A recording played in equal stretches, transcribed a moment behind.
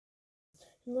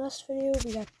In the last video,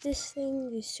 we got this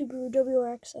thing, the Subaru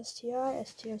WRX STI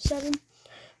ST07,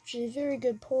 which is a very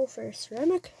good pull for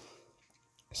ceramic.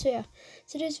 So yeah,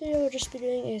 today's video we'll just be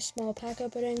doing a small pack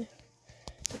opening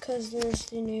because there's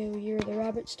the new Year of the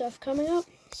Rabbit stuff coming up.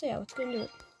 So yeah, let's get into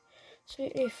it. So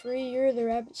a free Year of the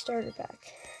Rabbit starter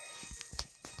pack.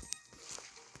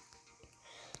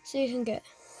 So you can get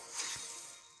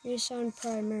Nissan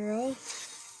Primera,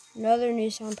 another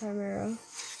Nissan Primera,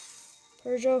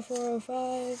 Peugeot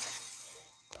 405,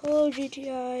 Polo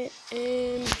GTI,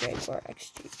 and Jaguar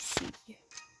XJC.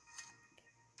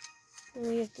 And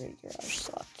we get 3 garage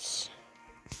slots.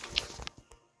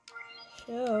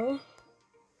 So,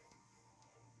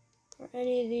 are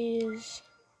any of these,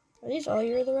 are these all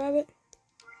Year of the Rabbit?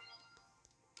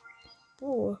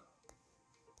 Ooh.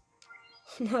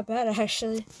 Not bad,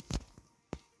 actually.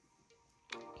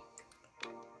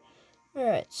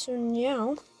 Alright, so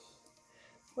now,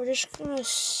 we're just gonna,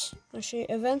 actually,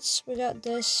 events, we got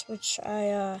this, which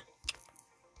I,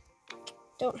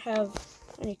 don't have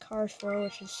any cars for,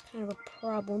 which is kind of a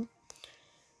problem.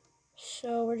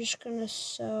 So, we're just gonna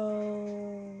sell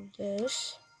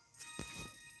this.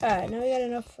 Alright, now we got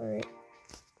enough for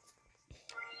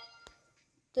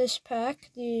this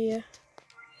pack, the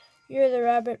Year of the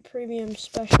Rabbit Premium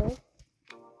Special.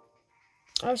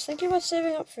 I was thinking about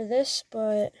saving up for this,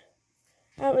 but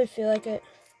I don't really feel like it.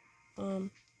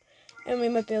 And we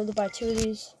might be able to buy 2 of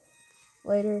these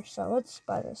later, so let's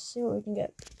buy this, see what we can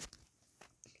get.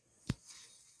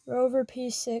 Rover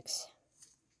P6,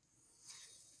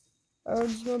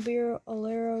 Oldsmobile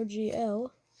Alero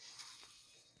GL,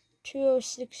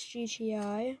 206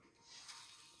 GTI,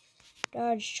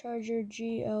 Dodge Charger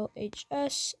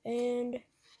GLHS, and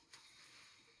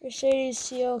Mercedes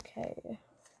CLK.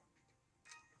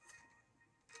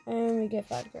 And we get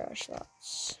 5 garage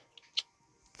slots.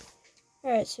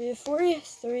 Alright, so we have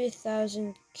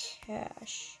 43,000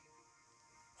 cash.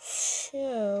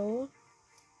 So,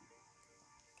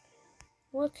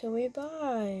 what can we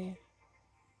buy?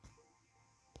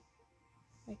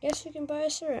 I guess we can buy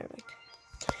a ceramic.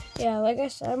 Yeah, like I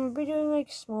said, I'm gonna be doing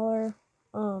like smaller,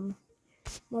 more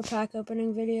pack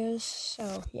opening videos.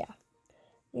 So yeah,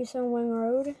 Nissan Wing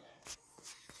Road,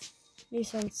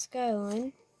 Nissan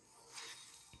Skyline,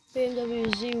 BMW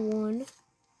Z1,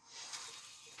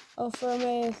 Alfa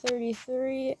Romeo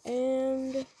 33,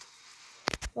 and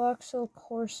Vauxhall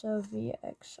Corsa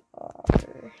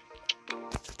VXR.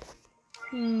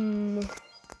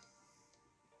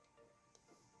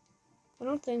 I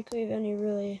don't think we have any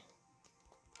really.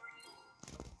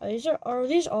 Are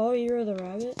these all Year of the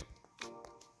Rabbit?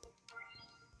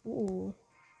 Ooh.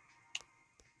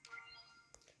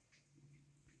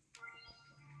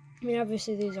 I mean,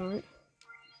 obviously these aren't.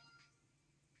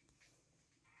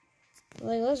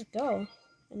 Like, let's go.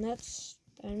 And that's,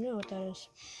 I don't know what that is.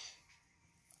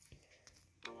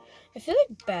 I feel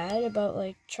like bad about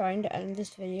like trying to end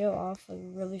this video off like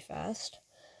really fast.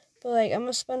 But like, I'm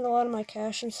gonna spend a lot of my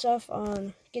cash and stuff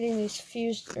on getting these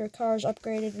fused or cars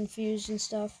upgraded and fused and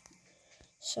stuff.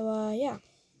 So yeah,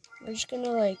 we're just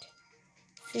gonna like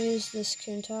fuse this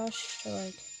Countach to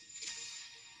like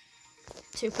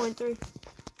 2.3.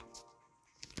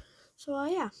 So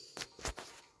yeah.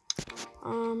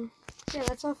 Yeah,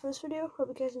 that's all for this video. Hope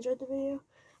you guys enjoyed the video.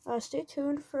 Stay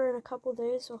tuned for in a couple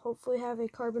days. We'll hopefully have a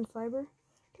carbon fiber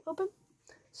to open.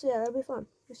 So yeah, that'll be fun.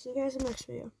 We'll see you guys in the next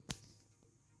video.